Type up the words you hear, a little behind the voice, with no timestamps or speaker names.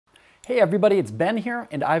Hey everybody, it's Ben here,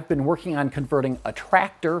 and I've been working on converting a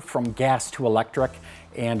tractor from gas to electric.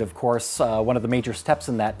 And of course, one of the major steps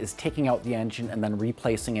in that is taking out the engine and then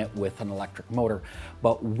replacing it with an electric motor.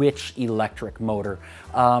 But which electric motor?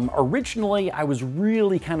 Originally, I was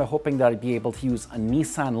really kind of hoping that I'd be able to use a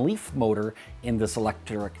Nissan Leaf motor in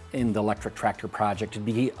the electric tractor project. It'd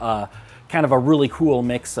be kind of a really cool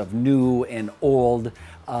mix of new and old.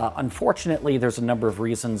 Unfortunately, there's a number of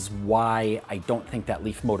reasons why I don't think that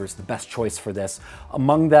Leaf motor is the best choice for this.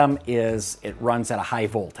 Among them is it runs at a high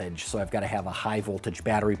voltage, so I've got to have a high voltage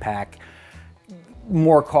battery pack.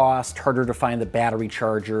 More cost, harder to find the battery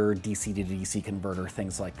charger, DC to DC converter,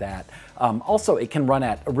 things like that. Also, it can run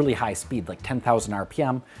at a really high speed, like 10,000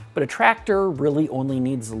 RPM, but a tractor really only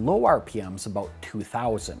needs low RPMs, about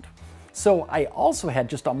 2,000. So I also had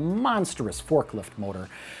just a monstrous forklift motor.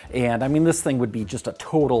 And I mean, this thing would be just a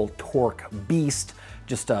total torque beast,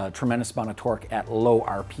 just a tremendous amount of torque at low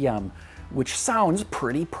RPM, which sounds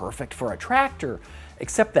pretty perfect for a tractor,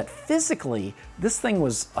 except that physically, this thing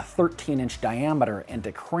was a 13-inch diameter, and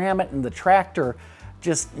to cram it in the tractor,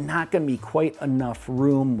 just not gonna be quite enough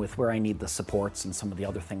room with where I need the supports and some of the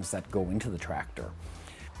other things that go into the tractor.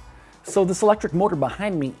 So this electric motor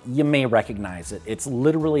behind me, you may recognize it. It's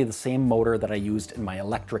literally the same motor that I used in my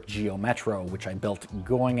electric Geo Metro, which I built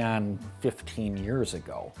going on 15 years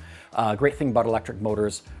ago. Great thing about electric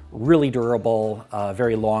motors, really durable,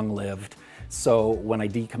 very long-lived. So when I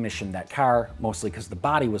decommissioned that car, mostly because the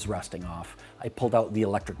body was rusting off, I pulled out the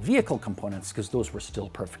electric vehicle components because those were still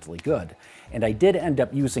perfectly good. And I did end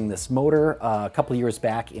up using this motor a couple of years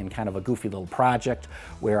back in kind of a goofy little project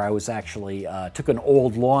where I was actually took an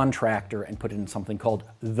old lawn tractor and put it in something called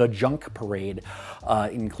the junk parade,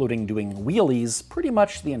 including doing wheelies pretty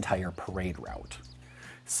much the entire parade route.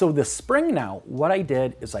 So this spring now, what I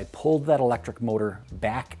did is I pulled that electric motor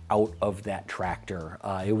back out of that tractor.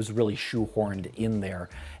 It was really shoehorned in there,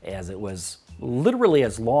 as it was literally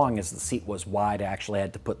as long as the seat was wide. I actually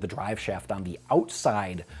had to put the drive shaft on the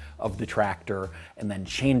outside of the tractor and then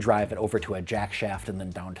chain drive it over to a jack shaft and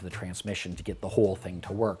then down to the transmission to get the whole thing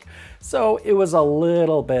to work. So it was a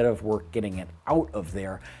little bit of work getting it out of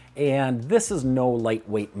there. And this is no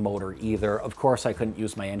lightweight motor either. Of course, I couldn't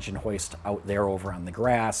use my engine hoist out there over on the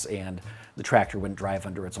grass, and the tractor wouldn't drive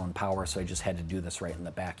under its own power, so I just had to do this right in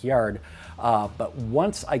the backyard. But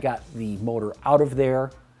once I got the motor out of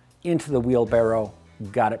there, into the wheelbarrow,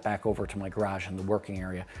 got it back over to my garage in the working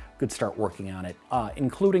area, could start working on it,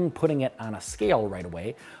 including putting it on a scale right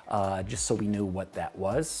away, just so we knew what that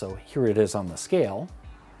was. So here it is on the scale.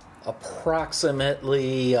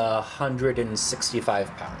 Approximately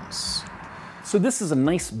 165 pounds. So this is a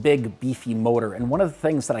nice big beefy motor, and one of the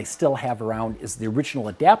things that I still have around is the original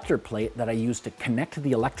adapter plate that I used to connect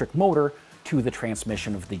the electric motor to the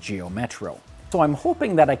transmission of the Geo Metro. So I'm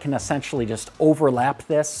hoping that I can essentially just overlap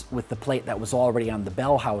this with the plate that was already on the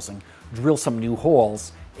bell housing, drill some new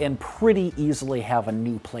holes, and pretty easily have a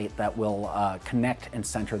new plate that will connect and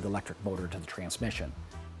center the electric motor to the transmission.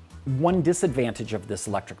 One disadvantage of this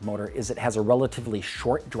electric motor is it has a relatively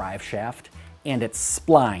short drive shaft and it's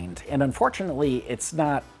splined. And unfortunately, it's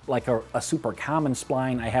not like a super common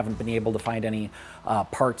spline. I haven't been able to find any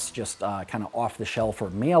parts just kind of off the shelf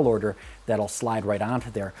or mail order that'll slide right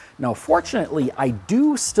onto there. Now, fortunately, I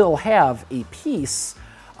do still have a piece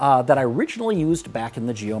that I originally used back in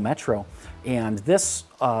the Geo Metro. And this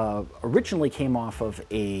originally came off of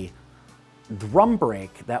a drum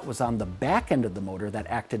brake that was on the back end of the motor that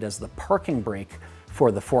acted as the parking brake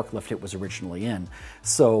for the forklift it was originally in.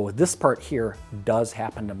 So this part here does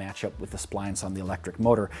happen to match up with the splines on the electric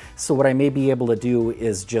motor. So what I may be able to do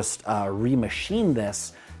is just remachine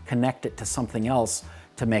this, connect it to something else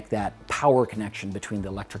to make that power connection between the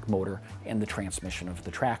electric motor and the transmission of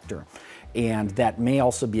the tractor. And that may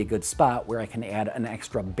also be a good spot where I can add an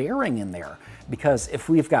extra bearing in there, because if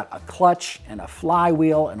we've got a clutch and a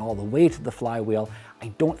flywheel and all the weight of the flywheel, I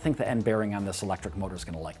don't think the end bearing on this electric motor is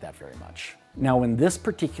going to like that very much. Now, in this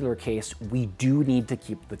particular case, we do need to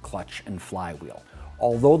keep the clutch and flywheel.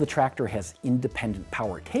 Although the tractor has independent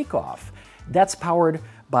power takeoff, that's powered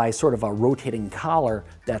by sort of a rotating collar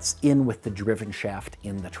that's in with the driven shaft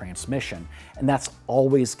in the transmission. And that's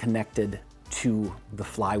always connected to the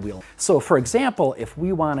flywheel. So for example, if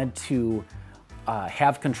we wanted to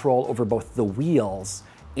have control over both the wheels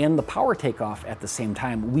and the power takeoff at the same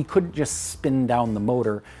time, we couldn't just spin down the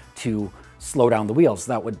motor to slow down the wheels.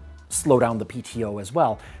 That would slow down the PTO as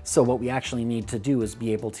well. So what we actually need to do is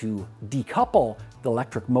be able to decouple the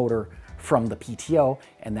electric motor from the PTO,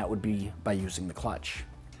 and that would be by using the clutch.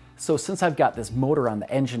 So since I've got this motor on the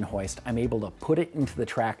engine hoist, I'm able to put it into the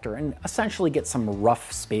tractor and essentially get some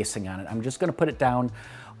rough spacing on it. I'm just gonna put it down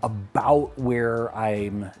about where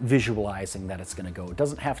I'm visualizing that it's gonna go. It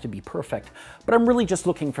doesn't have to be perfect, but I'm really just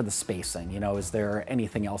looking for the spacing. You know, is there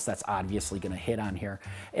anything else that's obviously gonna hit on here?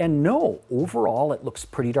 And no, overall it looks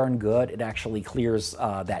pretty darn good. It actually clears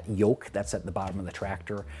that yoke that's at the bottom of the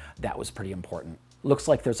tractor. That was pretty important. Looks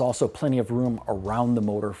like there's also plenty of room around the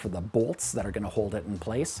motor for the bolts that are gonna hold it in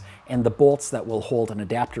place, and the bolts that will hold an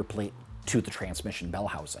adapter plate to the transmission bell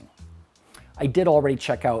housing. I did already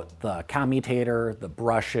check out the commutator, the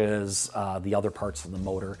brushes, the other parts of the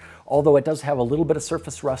motor. Although it does have a little bit of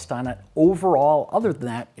surface rust on it, overall, other than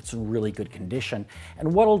that, it's in really good condition.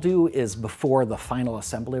 And what I'll do is, before the final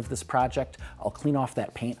assembly of this project, I'll clean off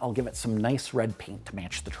that paint. I'll give it some nice red paint to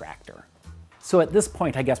match the tractor. So at this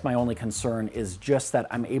point, I guess my only concern is just that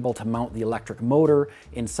I'm able to mount the electric motor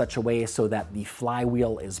in such a way so that the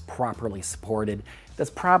flywheel is properly supported.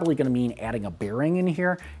 That's probably going to mean adding a bearing in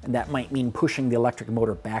here, and that might mean pushing the electric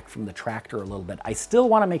motor back from the tractor a little bit. I still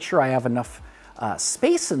want to make sure I have enough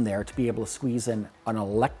space in there to be able to squeeze in an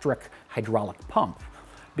electric hydraulic pump,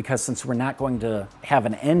 because since we're not going to have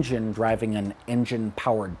an engine driving an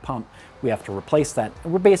engine-powered pump, we have to replace that,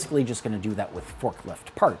 and we're basically just going to do that with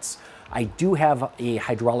forklift parts. I do have a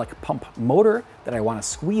hydraulic pump motor that I want to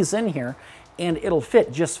squeeze in here, and it'll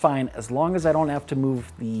fit just fine as long as I don't have to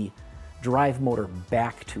move the drive motor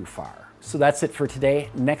back too far. So that's it for today.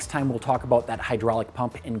 Next time we'll talk about that hydraulic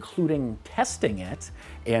pump, including testing it.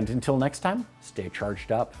 And until next time, stay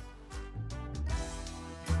charged up.